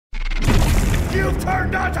You've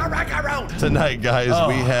turned on to Rykerroad. Tonight, guys,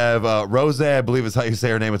 we have Rose, I believe is how you say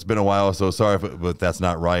her name. It's been a while, so sorry if that's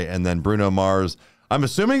not right. And then Bruno Mars. I'm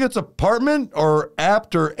assuming it's Apartment or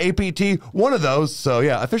Apt or APT, one of those. So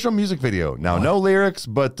yeah, official music video. Now, no lyrics,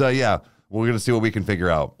 but yeah, we're going to see what we can figure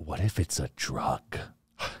out. What if it's a drug?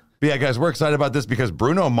 But yeah, guys, we're excited about this because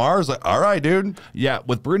Bruno Mars, like, all right, dude. Yeah,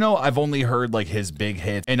 with Bruno, I've only heard like his big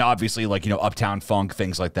hits and obviously like, you know, Uptown Funk,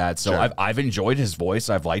 things like that. So Sure. I've enjoyed his voice.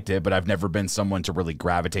 I've liked it, but I've never been someone to really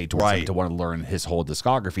gravitate towards him to want to learn his whole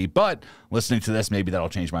discography. But listening to this, maybe that'll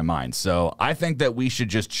change my mind. So I think that we should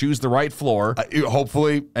just choose the right floor.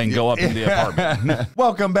 Hopefully. And go up in the apartment.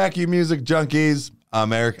 Welcome back, you music junkies.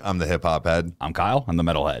 I'm Eric. I'm the hip hop head. I'm Kyle. I'm the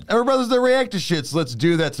metal head. And we're brothers that react to shit, so let's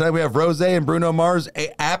do that. Tonight we have Rose and Bruno Mars,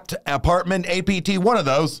 Apt, Apartment, APT, one of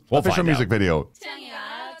those. We'll official find music out. video.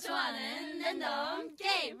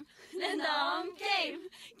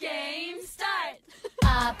 Game start.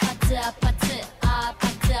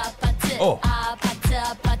 Oh.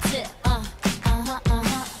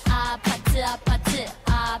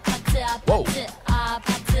 Whoa.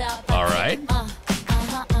 All right.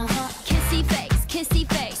 Kissy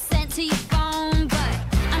face, sent to your phone, but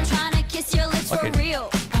I'm trying to kiss your lips for real.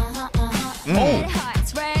 Red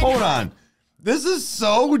hearts, red Hold on. This is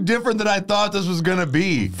so different than I thought this was going to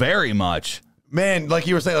be. Very much. Man, like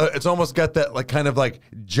you were saying, it's almost got that like kind of like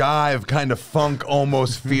jive kind of funk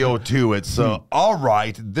almost feel to it. So, all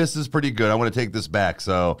right, this is pretty good. I want to take this back.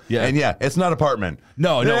 So, yeah. And yeah, it's not Apartment.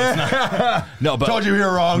 No, it's not. No, but told you we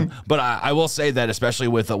were wrong. But I will say that especially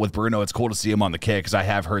with Bruno, it's cool to see him on the kick because I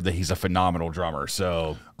have heard that he's a phenomenal drummer.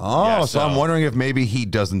 So, yeah, so I'm wondering if maybe he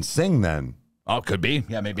doesn't sing then. Oh, could be.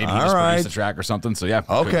 Yeah, maybe he just produced the track or something. So yeah.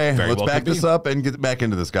 Okay, let's back this up and get back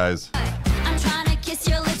into this, guys. I'm trying to kiss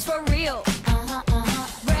your lips for real.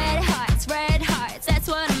 Red hearts, that's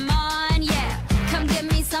what I'm on, yeah. Come give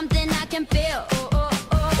me something I can feel.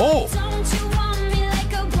 Oh. Don't you want me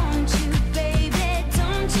like I want you, baby?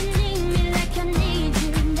 Don't you need me like I need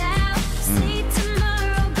you now? See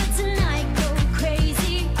tomorrow, but tonight go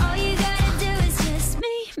crazy. All you gotta do is just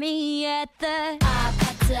meet me at the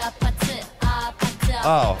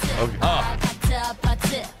Oh, okay.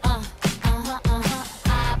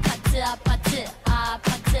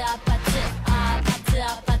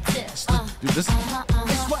 Dude, this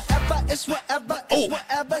It's whatever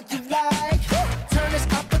you like. Turn this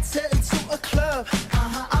opposite into a club.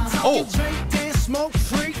 I'm talking drink, dance, smoke,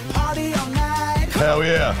 freak, party all night. Hell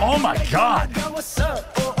yeah. Oh my God. What's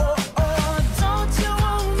up? Don't you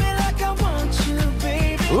want me like I want you,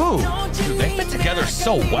 baby? Ooh, dude, they fit together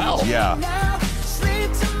so well. Yeah.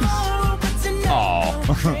 Sleep tomorrow, but tonight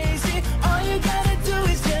go crazy. All you gotta do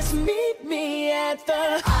is just meet me at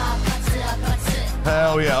the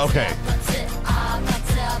Hell yeah. Okay.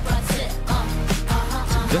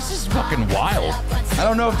 This is fucking wild. I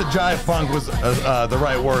don't know if the jive funk was the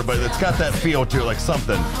right word, but it's got that feel to it, like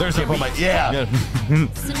something. There's a beat. Yeah.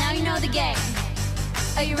 So now you know the game.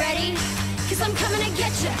 Are you ready? Cause I'm coming to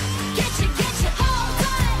get you. Get you.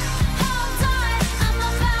 Hold on, I'm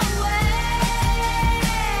on my way.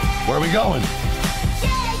 Where are we going?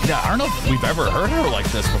 Yeah, I don't know if we've ever heard her like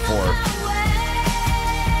this before.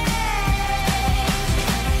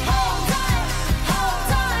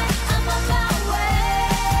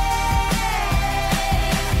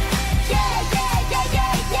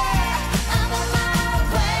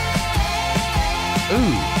 Ooh,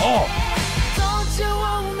 oh. Don't you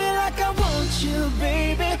want me like I want you,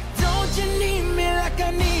 baby? Don't you need me like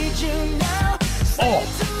I need you now? Oh.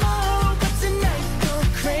 Tomorrow, but tonight go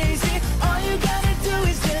crazy. All you gotta do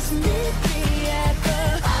is just meet me at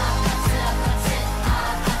the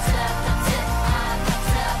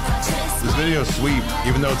This video's sweet,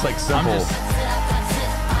 even though it's like simple.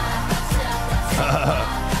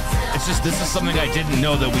 It's just this is something I didn't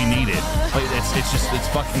know that we needed. Like, it's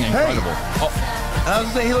fucking incredible. Hey. Oh. I was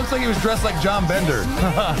gonna say, he looks like he was dressed like John Bender.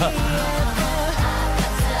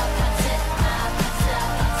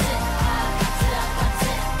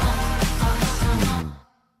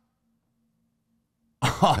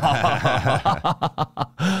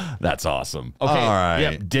 That's awesome. Okay, all right.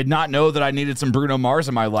 Yep, did not know that I needed some Bruno Mars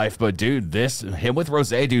in my life, but dude, him with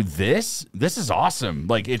Rose, dude, this is awesome.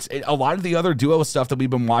 Like a lot of the other duo stuff that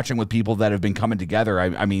we've been watching with people that have been coming together.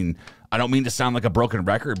 I mean, I don't mean to sound like a broken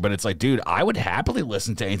record, but it's like, dude, I would happily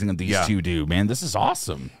listen to anything that these two do, man. This is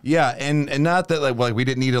awesome. Yeah, and not that like we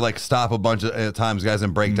didn't need to like stop a bunch of times, guys,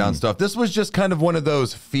 and break down stuff. This was just kind of one of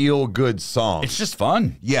those feel good songs. It's just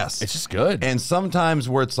fun. Yes, it's just good. And sometimes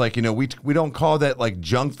where it's like, you know, we don't call that like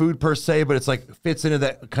junk food per se, but it's like fits into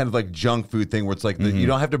that kind of like junk food thing where it's like you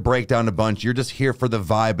don't have to break down a bunch. You're just here for the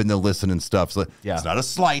vibe and the listen and stuff. So it's not a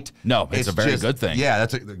slight. No, it's a very good thing. Yeah,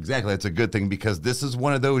 exactly. It's a good thing because this is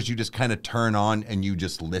one of those you just kind of turn on and you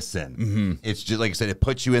just listen. It's just like I said, it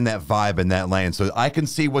puts you in that vibe and that lane. So I can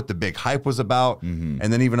see what the big hype was about. And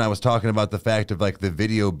then even I was talking about the fact of like the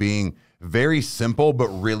video being very simple but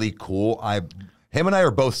really cool. Him and I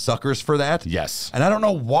are both suckers for that. Yes. And I don't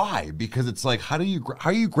know why, because it's like, how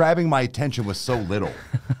are you grabbing my attention with so little?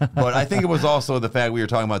 But I think it was also the fact we were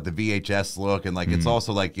talking about the VHS look and like, it's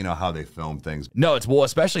also like, you know, how they film things. No, it's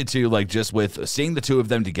especially too, like just with seeing the two of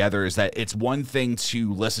them together is that it's one thing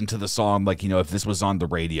to listen to the song, like, you know, if this was on the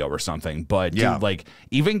radio or something, but dude, like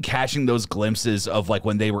even catching those glimpses of like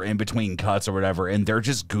when they were in between cuts or whatever, and they're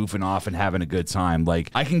just goofing off and having a good time.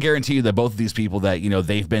 Like I can guarantee you that both of these people that, you know,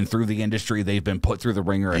 they've been through the industry, they've been put through the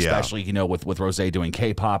ringer, especially, you know, with Rose doing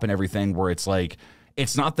K-pop and everything, where it's like,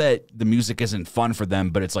 it's not that the music isn't fun for them,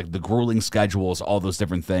 but it's like the grueling schedules, all those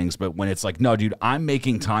different things. But when it's like, no, dude, I'm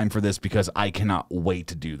making time for this because I cannot wait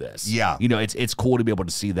to do this. Yeah. You know, it's cool to be able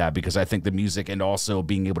to see that because I think the music and also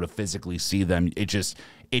being able to physically see them, it just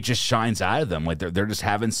shines out of them. Like they're just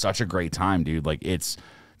having such a great time, dude. Like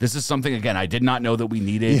this is something, again, I did not know that we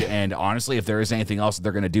needed, and honestly, if there is anything else that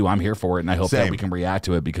they're going to do, I'm here for it, and I hope that we can react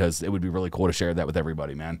to it because it would be really cool to share that with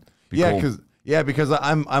everybody, man. Because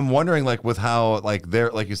I'm wondering like with how like they're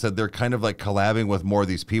like you said they're kind of like collabing with more of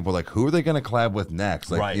these people. Like who are they going to collab with next?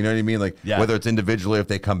 Like you know what I mean? Like whether it's individually or if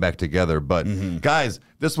they come back together. But guys,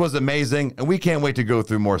 this was amazing, and we can't wait to go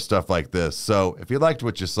through more stuff like this. So if you liked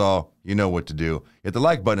what you saw, you know what to do. Hit the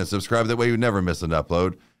like button and subscribe. That way you never miss an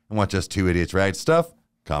upload. And watch us two idiots react to stuff.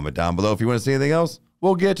 Comment down below if you want to see anything else.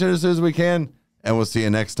 We'll get to it as soon as we can, and we'll see you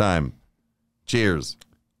next time. Cheers.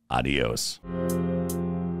 Adios.